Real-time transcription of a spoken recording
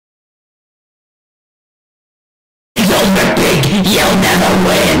pig! You'll never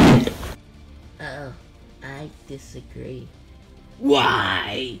win! Oh, I disagree.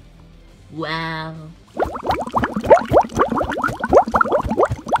 Why? Wow.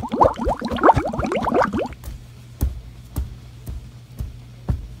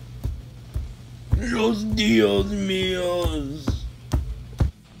 Los Dios míos!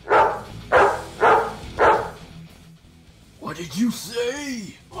 What did you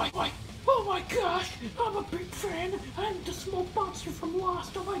say? Oh my gosh, I'm a big fan. I'm the smoke monster from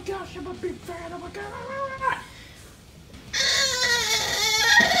Lost. Oh my gosh, I'm a big fan. Oh my god.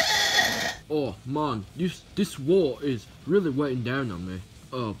 Oh man, this war is really weighing down on me.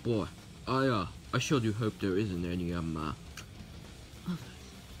 Oh boy, I sure do hope there isn't any others.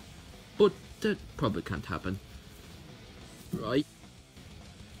 But that probably can't happen, right?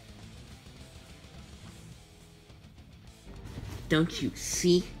 Don't you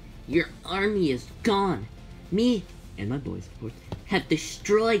see? Your army is gone. Me, and my boys, of course, have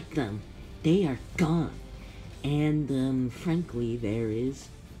destroyed them. They are gone. And, frankly, there is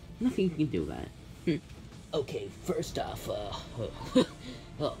nothing you can do about it. Okay, first off, oh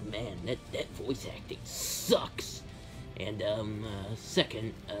man, that voice acting sucks. And,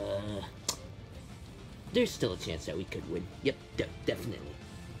 second, there's still a chance that we could win. Yep, definitely.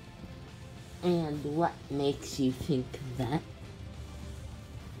 And what makes you think that?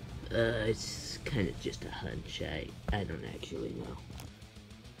 It's kind of just a hunch. I don't actually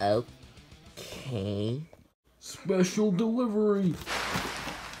know. Okay. Special delivery!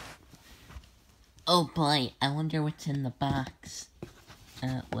 Oh boy, I wonder what's in the box.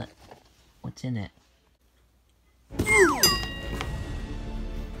 What's in it?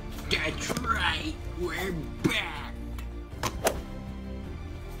 That's right, we're back!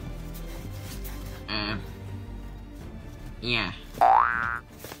 Yeah.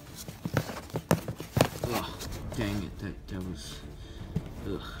 Ugh, dang it, that was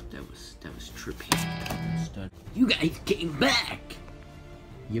trippy. You guys came back!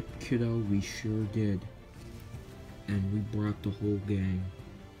 Yep, kiddo, we sure did. And we brought the whole gang.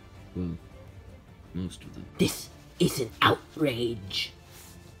 Well, most of them. This is an outrage.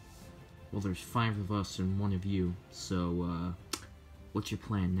 Well, there's 5 of us and 1 of you, so, what's your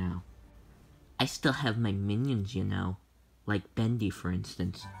plan now? I still have my minions, you know. Like Bendy, for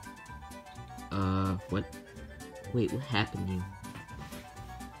instance. What? Wait, what happened to you?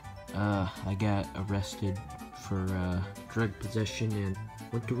 I got arrested for, drug possession and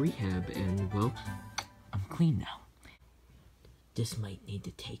went to rehab, and, well, I'm clean now. This might need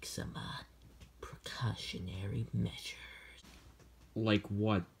to take some, precautionary measures. Like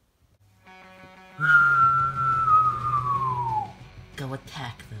what? Go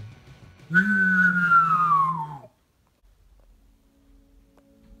attack them.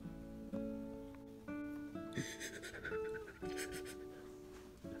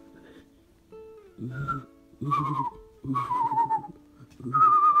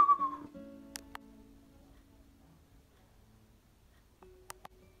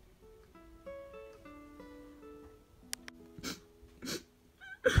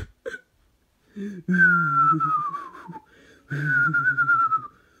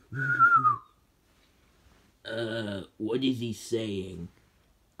 What is he saying?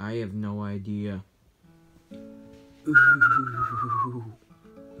 I have no idea.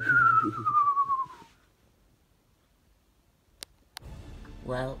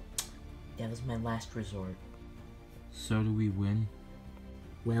 Well, that was my last resort. So do we win?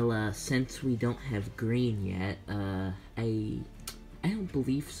 Well, since we don't have green yet, I don't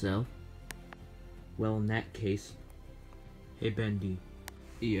believe so. Well, in that case... Hey, Bendy.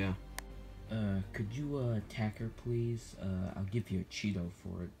 Yeah. Could you, attack her, please? I'll give you a Cheeto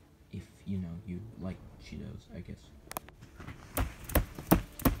for it. If, you know, you like Cheetos, I guess.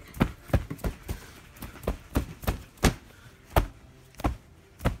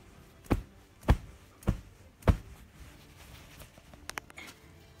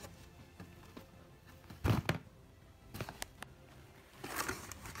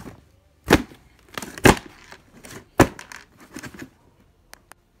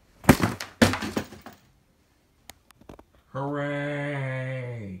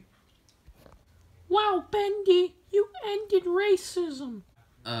 Hooray! Wow, Bendy, you ended racism.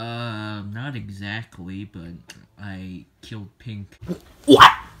 Not exactly, but I killed Pink.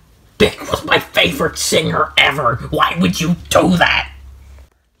 What? Pink was my favorite singer ever! Why would you do that?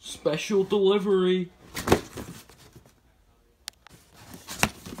 Special delivery!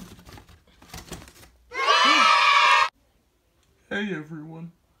 Hey,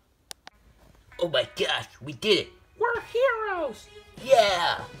 everyone. Oh my gosh, we did it! We're heroes.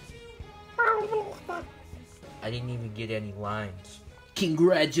 Yeah! I didn't even get any lines.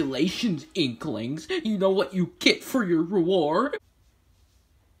 Congratulations, Inklings. You know what you get for your reward?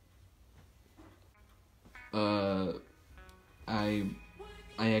 I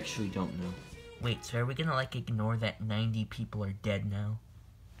actually don't know. Wait, so are we gonna, like, ignore that 90 people are dead now?